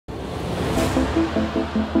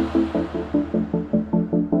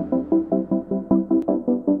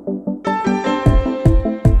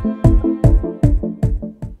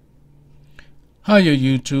Hiya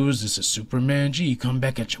YouTubers, this is Superman G, come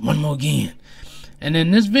back at you one more again. And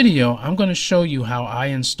in this video, I'm going to show you how I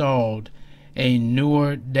installed a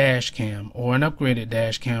newer dash cam or an upgraded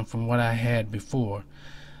dash cam from what I had before.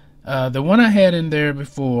 The one I had in there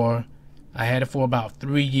before, I had it for about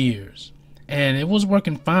 3 years. And it was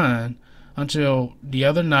working fine until the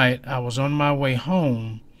other night I was on my way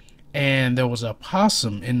home and there was a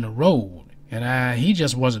possum in the road and he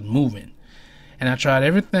just wasn't moving. And I tried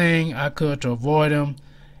everything I could to avoid him,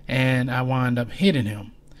 and I wound up hitting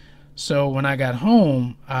him. So when I got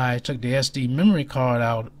home, I took the SD memory card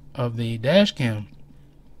out of the dash cam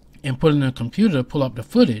and put it in the computer to pull up the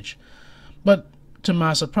footage. But to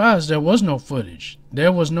my surprise, there was no footage.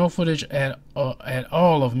 There was no footage at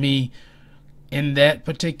all of me in that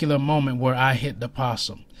particular moment where I hit the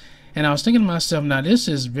possum. And I was thinking to myself, now this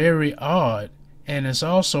is very odd, and it's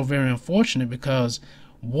also very unfortunate, because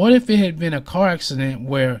what if it had been a car accident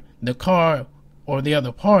where the car or the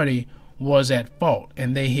other party was at fault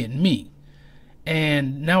and they hit me?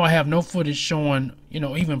 And now I have no footage showing,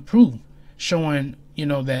 even proof showing,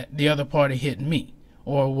 that the other party hit me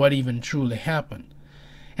or what even truly happened.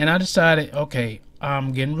 And I decided, okay,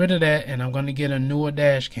 I'm getting rid of that and I'm going to get a newer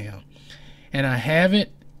dash cam. And I have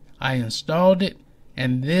it, I installed it,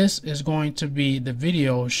 and this is going to be the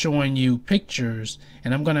video showing you pictures,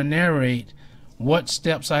 and I'm going to narrate what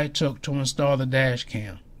steps I took to install the dash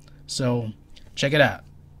cam. So check it out.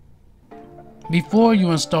 Before you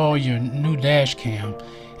install your new dash cam,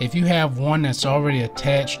 if you have one that's already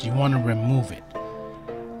attached, you want to remove it.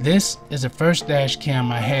 This is the first dash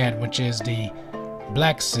cam I had, which is the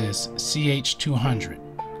Blacksys CH200,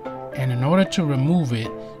 and in order to remove it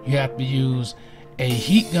you have to use a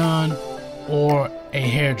heat gun or a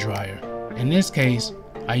hair dryer. In this case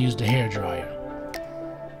I used a hair dryer.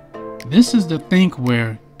 This is the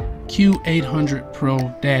Thinkware Q800 Pro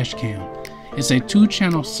dash cam. It's a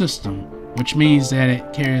 2-channel system, which means that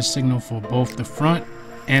it carries signal for both the front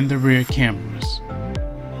and the rear cameras.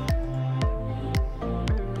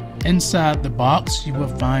 Inside the box you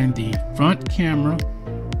will find the front camera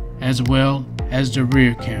as well as the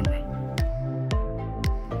rear camera.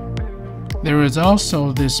 There is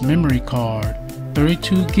also this memory card,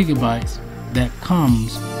 32 gigabytes, that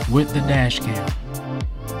comes with the dash cam.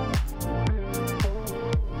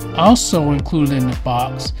 Also included in the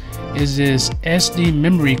box is this SD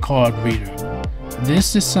memory card reader.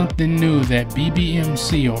 This is something new that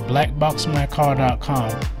BBMC or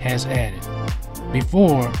BlackBoxMyCar.com has added.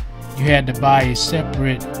 Before, you had to buy a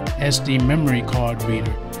separate SD memory card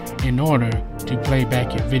reader in order to play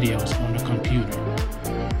back your videos on the computer.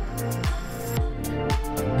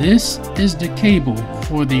 This is the cable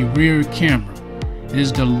for the rear camera. It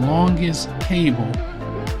is the longest cable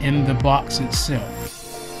in the box itself,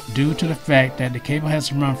 due to the fact that the cable has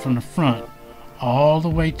to run from the front all the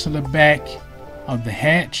way to the back of the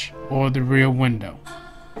hatch or the rear window.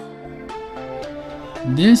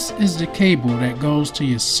 This is the cable that goes to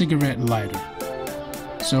your cigarette lighter.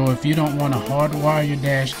 So if you don't want to hardwire your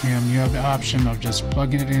dash cam, you have the option of just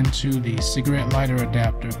plugging it into the cigarette lighter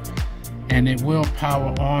adapter, and it will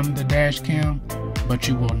power on the dash cam, but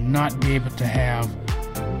you will not be able to have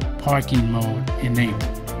parking mode enabled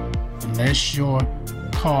unless your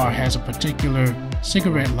car has a particular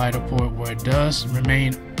cigarette lighter port where it does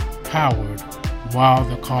remain powered while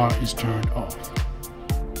the car is turned off.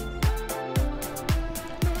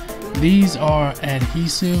 These are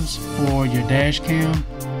adhesives for your dash cam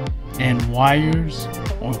and wires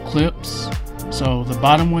or clips. So the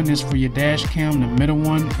bottom one is for your dash cam, the middle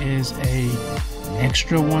one is a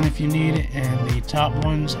extra one if you need it, and the top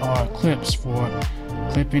ones are clips for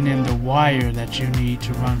clipping in the wire that you need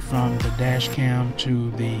to run from the dash cam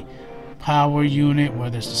to the power unit,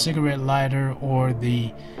 whether it's the cigarette lighter or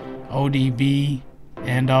the ODB,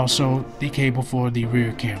 and also the cable for the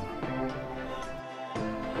rear camera.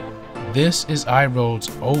 This is iRoad's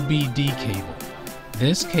OBD cable.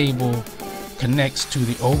 This cable connects to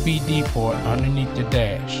the OBD port underneath the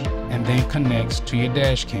dash and then connects to your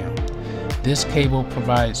dash cam. This cable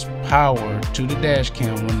provides power to the dash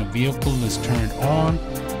cam when the vehicle is turned on,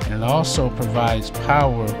 and it also provides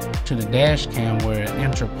power to the dash cam where it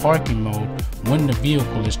enters parking mode when the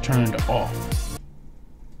vehicle is turned off.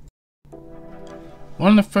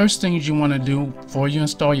 One of the first things you want to do before you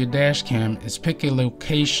install your dash cam is pick a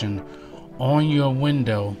location on your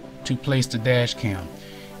window to place the dash cam.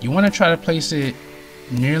 You want to try to place it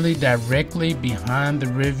nearly directly behind the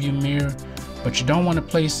rearview mirror, but you don't want to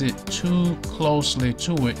place it too closely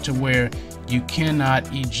to it to where you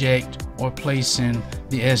cannot eject or place in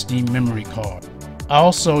the SD memory card.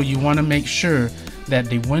 Also, you want to make sure that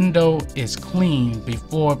the window is clean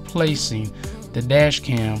before placing the dash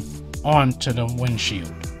cam onto the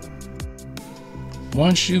windshield.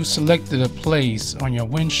 Once you've selected a place on your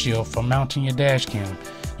windshield for mounting your dash cam,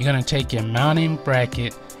 you're going to take your mounting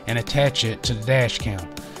bracket and attach it to the dash cam.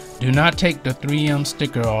 Do not take the 3M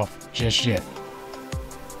sticker off just yet.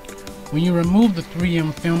 When you remove the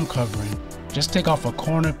 3M film covering, just take off a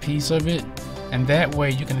corner piece of it, and that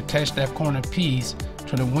way you can attach that corner piece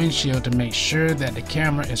to the windshield to make sure that the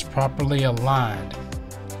camera is properly aligned.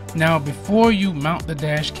 Now, before you mount the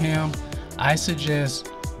dash cam, I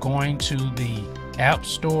suggest going to the App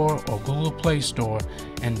Store or Google Play Store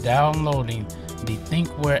and downloading the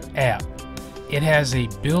ThinkWare app. It has a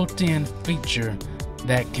built-in feature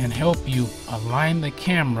that can help you align the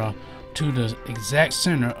camera to the exact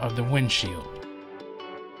center of the windshield.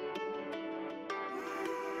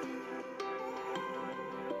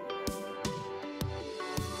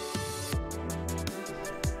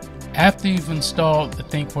 After you've installed the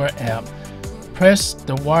ThinkWare app, press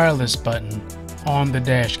the wireless button on the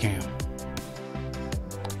dash cam.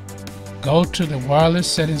 Go to the wireless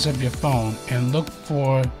settings of your phone and look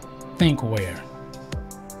for ThinkWare.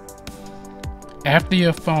 After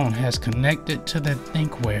your phone has connected to the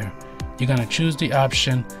ThinkWare, you're going to choose the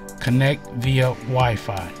option Connect via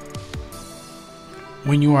Wi-Fi.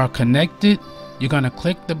 When you are connected, you're going to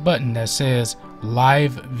click the button that says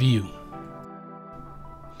Live View.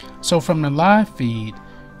 So from the live feed,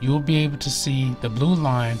 you'll be able to see the blue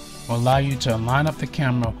line will allow you to line up the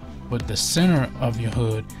camera with the center of your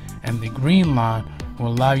hood, and the green line will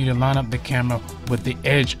allow you to line up the camera with the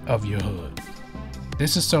edge of your hood.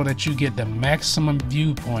 This is so that you get the maximum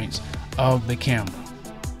viewpoints of the camera.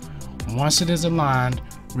 Once it is aligned,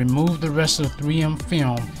 remove the rest of the 3M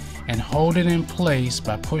film and hold it in place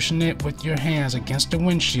by pushing it with your hands against the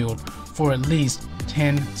windshield for at least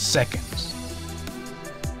 10 seconds.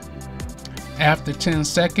 After 10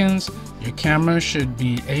 seconds, your camera should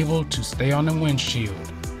be able to stay on the windshield.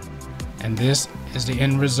 And this is the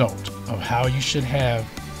end result of how you should have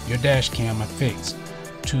your dash cam affixed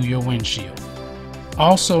to your windshield.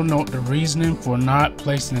 Also note the reasoning for not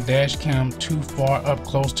placing the dash cam too far up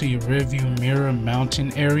close to your rearview mirror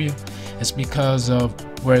mounting area is because of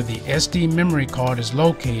where the SD memory card is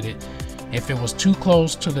located. If it was too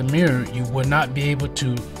close to the mirror, you would not be able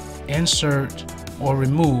to insert or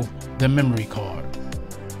remove the memory card.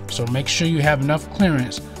 So make sure you have enough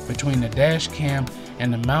clearance between the dash cam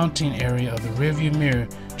and the mounting area of the rearview mirror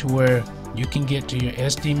to where you can get to your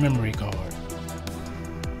SD memory card.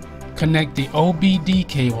 Connect the OBD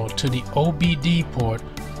cable to the OBD port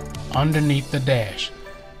underneath the dash.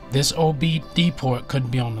 This OBD port could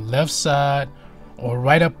be on the left side or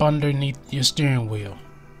right up underneath your steering wheel.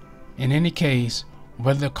 In any case,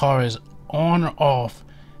 whether the car is on or off,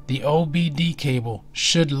 the OBD cable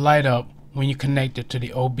should light up when you connect it to the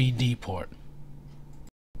OBD port.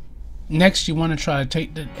 Next, you want to try to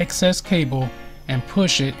take the excess cable and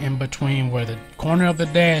push it in between where the corner of the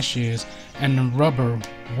dash is and the rubber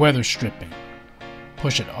weather stripping.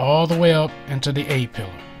 Push it all the way up into the A-pillar.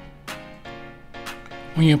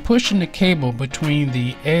 When you're pushing the cable between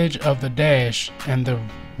the edge of the dash and the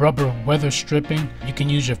rubber weather stripping, you can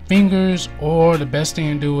use your fingers, or the best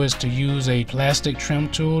thing to do is to use a plastic trim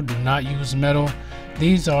tool. Do not use metal.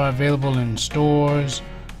 These are available in stores,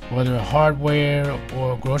 whether hardware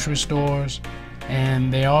or grocery stores,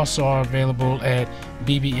 and they also are available at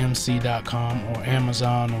bbmc.com or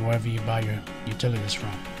Amazon or wherever you buy your utilities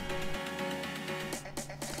from.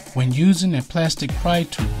 When using a plastic pry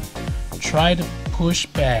tool, try to push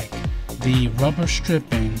back the rubber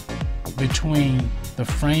stripping between the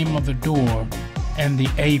frame of the door and the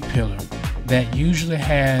A-pillar that usually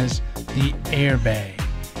has the airbag.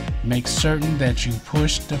 Make certain that you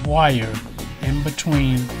push the wire in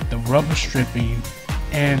between the rubber stripping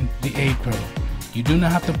and the A-pillar. You do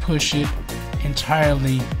not have to push it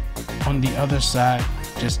entirely on the other side.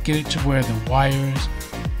 Just get it to where the wires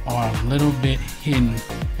are a little bit hidden,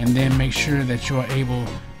 and then make sure that you are able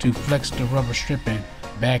to flex the rubber stripping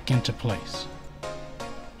back into place.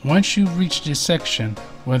 Once you reach this section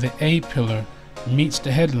where the A-pillar meets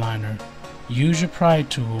the headliner, use your pry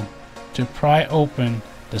tool to pry open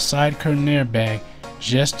the side curtain airbag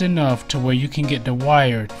just enough to where you can get the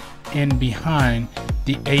wire in behind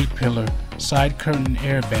the A-pillar side curtain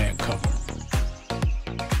airbag cover.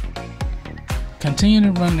 Continue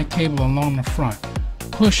to run the cable along the front,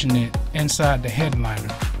 pushing it inside the headliner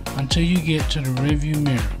until you get to the rearview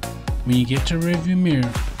mirror. When you get to the rearview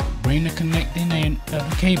mirror, bring the connecting end of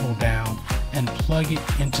the cable down and plug it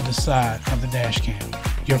into the side of the dash cam.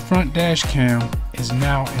 Your front dash cam is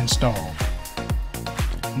now installed.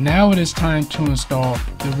 Now it is time to install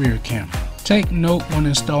the rear camera. Take note when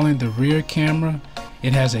installing the rear camera,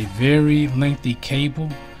 it has a very lengthy cable.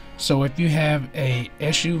 So if you have a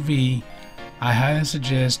SUV, I highly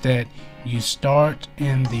suggest that you start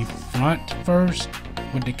in the front first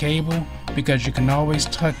with the cable, because you can always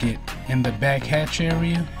tuck it in the back hatch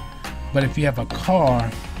area. But if you have a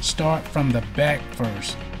car, start from the back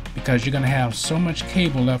first, because you're going to have so much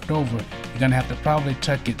cable left over, you're going to have to probably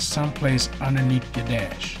tuck it someplace underneath the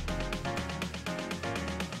dash.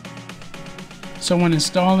 So when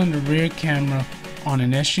installing the rear camera on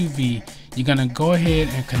an SUV, you're going to go ahead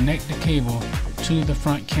and connect the cable to the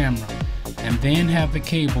front camera, and then have the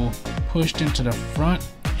cable pushed into the front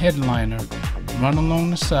headliner, run along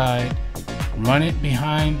the side, run it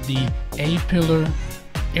behind the A-pillar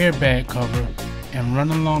airbag cover, and run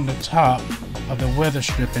along the top of the weather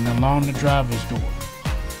stripping along the driver's door.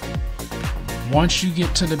 Once you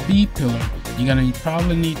get to the B-pillar, you're going to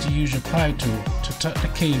probably need to use your pry tool to tuck the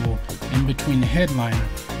cable in between the headliner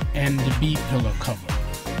and the B-pillar cover.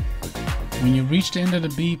 When you reach the end of the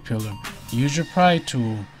B-pillar, use your pry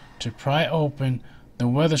tool to pry open the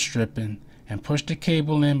weather stripping and push the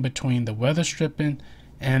cable in between the weather stripping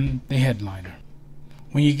and the headliner.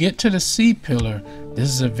 When you get to the C-pillar, this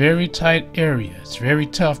is a very tight area. It's very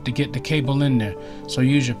tough to get the cable in there. So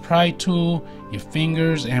use your pry tool, your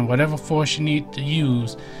fingers, and whatever force you need to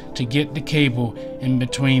use to get the cable in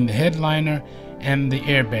between the headliner and the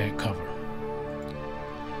airbag cover.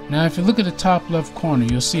 Now if you look at the top left corner,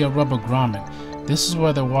 you'll see a rubber grommet. This is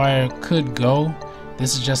where the wire could go.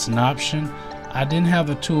 This is just an option. I didn't have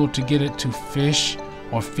the tool to get it to fish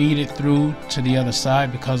or feed it through to the other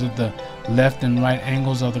side because of the left and right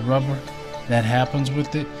angles of the rubber that happens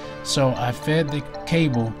with it. So I fed the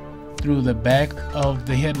cable through the back of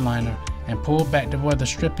the headliner and pulled back the weather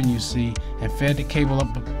stripping you see, and fed the cable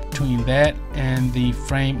up between that and the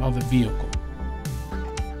frame of the vehicle.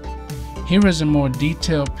 Here is a more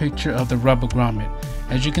detailed picture of the rubber grommet.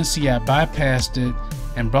 As you can see, I bypassed it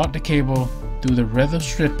and brought the cable through the weather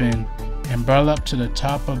stripping and brought it up to the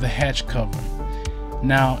top of the hatch cover.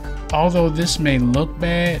 Now, although this may look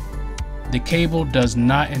bad, the cable does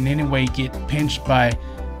not in any way get pinched by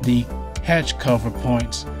the hatch cover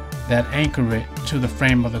points that anchor it to the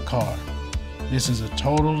frame of the car. This is a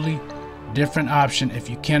totally different option if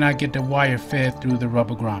you cannot get the wire fed through the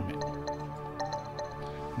rubber grommet.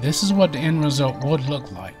 This is what the end result would look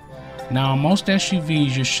like. Now, on most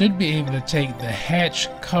SUVs, you should be able to take the hatch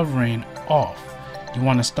covering off. You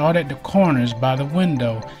want to start at the corners by the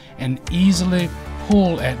window and easily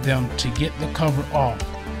pull at them to get the cover off.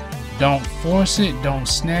 Don't force it, don't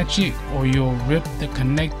snatch it, or you'll rip the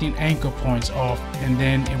connecting anchor points off and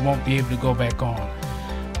then it won't be able to go back on.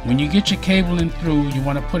 When you get your cabling through, you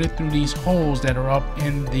want to put it through these holes that are up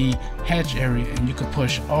in the hatch area, and you can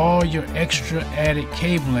push all your extra added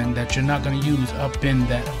cabling that you're not going to use up in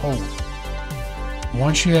that hole.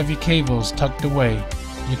 Once you have your cables tucked away,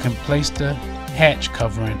 you can place the hatch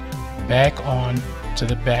covering back on to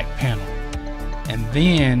the back panel, and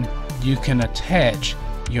then you can attach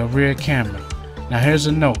your rear camera. Now here's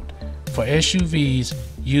a note: for SUVs,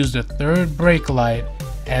 use the third brake light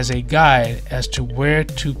as a guide as to where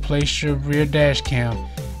to place your rear dash cam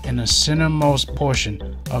in the centermost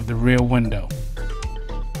portion of the rear window.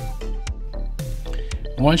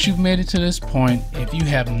 Once you've made it to this point, if you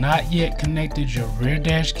have not yet connected your rear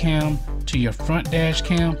dash cam to your front dash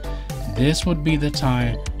cam, this would be the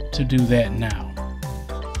time to do that now.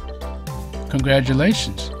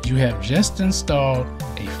 Congratulations, you have just installed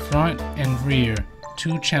a front and rear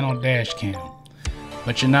 2-channel dash cam.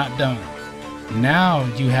 But you're not done. Now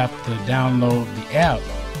you have to download the app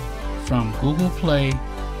from Google Play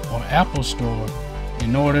or Apple Store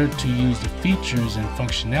in order to use the features and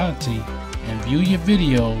functionality and view your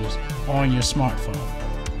videos on your smartphone.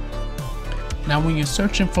 Now when you're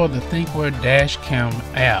searching for the ThinkWare DashCam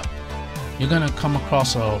app, you're going to come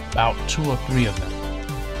across about 2 or 3 of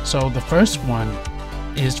them. So the first one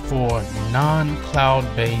is for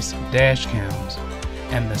non-cloud based dash cams,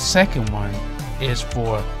 and the second one is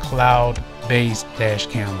for cloud-based dash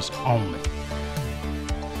cams only.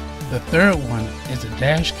 The third one is a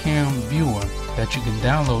dash cam viewer that you can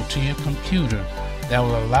download to your computer that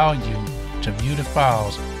will allow you to view the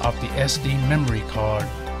files off the SD memory card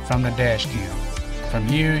from the dash cam. From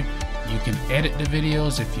here, you can edit the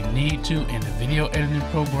videos if you need to in the video editing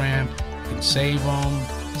program. You can save them,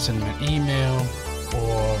 send them an email,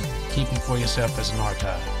 or keep them for yourself as an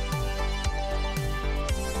archive.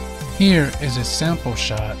 Here is a sample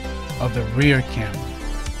shot of the rear camera.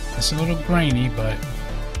 It's a little grainy, but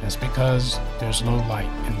that's because there's low light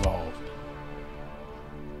involved.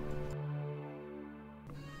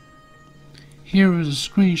 Here is a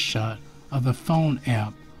screenshot of the phone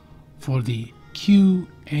app for the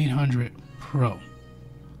Q800 Pro.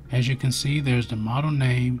 As you can see, there's the model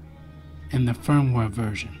name and the firmware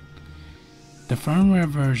version. The firmware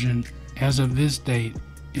version as of this date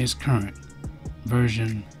is current,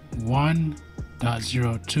 version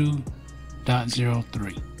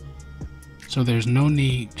 1.02.03. So there's no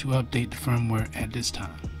need to update the firmware at this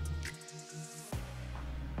time.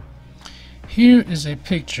 Here is a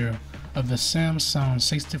picture of the Samsung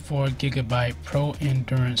 64GB Pro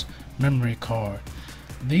Endurance memory card.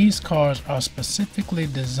 These cards are specifically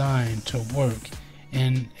designed to work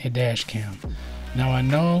in a dash cam. Now I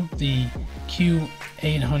know the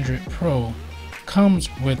Q800 Pro comes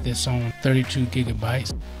with its own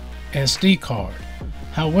 32GB SD card.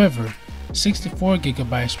 However,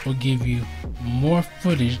 64GB will give you more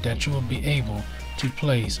footage that you will be able to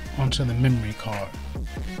place onto the memory card.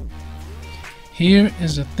 Here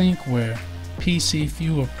is the ThinkWare PC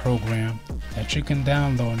Viewer program that you can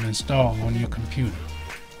download and install on your computer.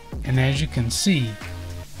 And as you can see,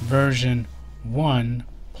 version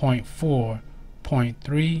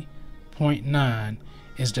 1.4.3.9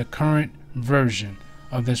 is the current version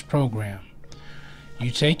of this program.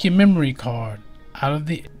 You take your memory card out of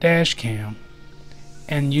the dash cam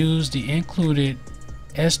and use the included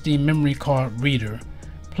SD memory card reader.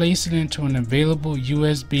 Place it into an available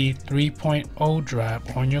USB 3.0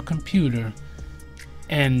 drive on your computer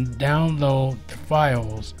and download the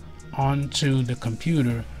files onto the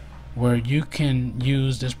computer, where you can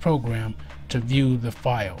use this program to view the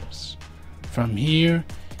files. From here,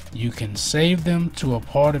 you can save them to a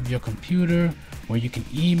part of your computer where you can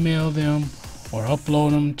email them or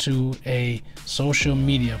upload them to a social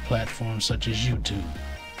media platform such as YouTube.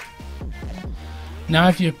 Now,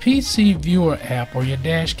 if your PC Viewer app or your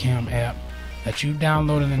DashCam app that you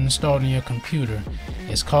downloaded and installed on your computer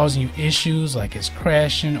is causing you issues like it's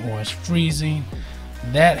crashing or it's freezing,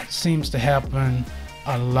 that seems to happen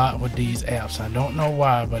a lot with these apps. I don't know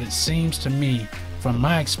why, but it seems to me from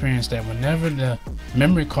my experience that whenever the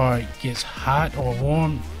memory card gets hot or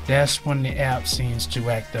warm, that's when the app seems to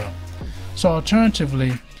act up. So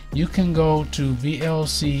alternatively, you can go to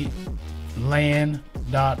vlclan.org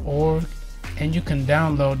and you can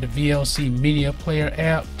download the VLC Media Player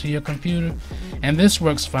app to your computer, and this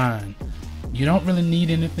works fine. You don't really need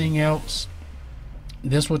anything else.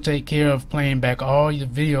 This will take care of playing back all your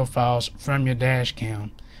video files from your dash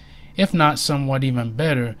cam, if not somewhat even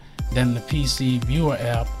better than the PC Viewer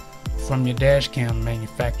app from your dash cam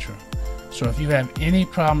manufacturer. So if you have any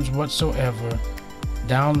problems whatsoever,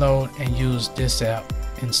 download and use this app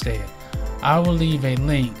instead. I will leave a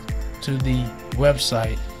link to the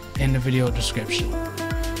website in the video description.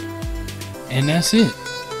 And that's it.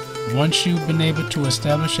 Once you've been able to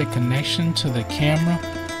establish a connection to the camera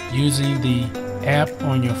using the app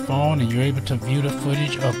on your phone and you're able to view the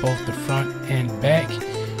footage of both the front and back,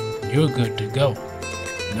 you're good to go.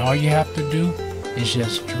 And all you have to do is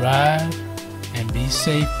just drive and be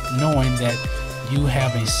safe, knowing that you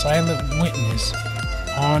have a silent witness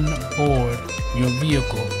on board your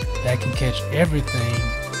vehicle that can catch everything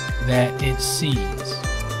that it sees.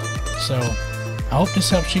 So I hope this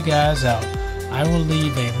helps you guys out. I will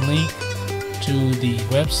leave a link to the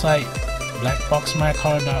website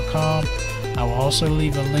blackboxmycar.com. I will also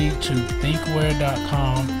leave a link to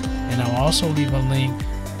thinkware.com, and I will also leave a link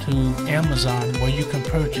to Amazon where you can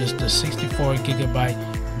purchase the 64GB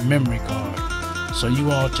memory card. So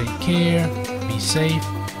you all take care, be safe,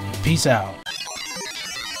 and peace out.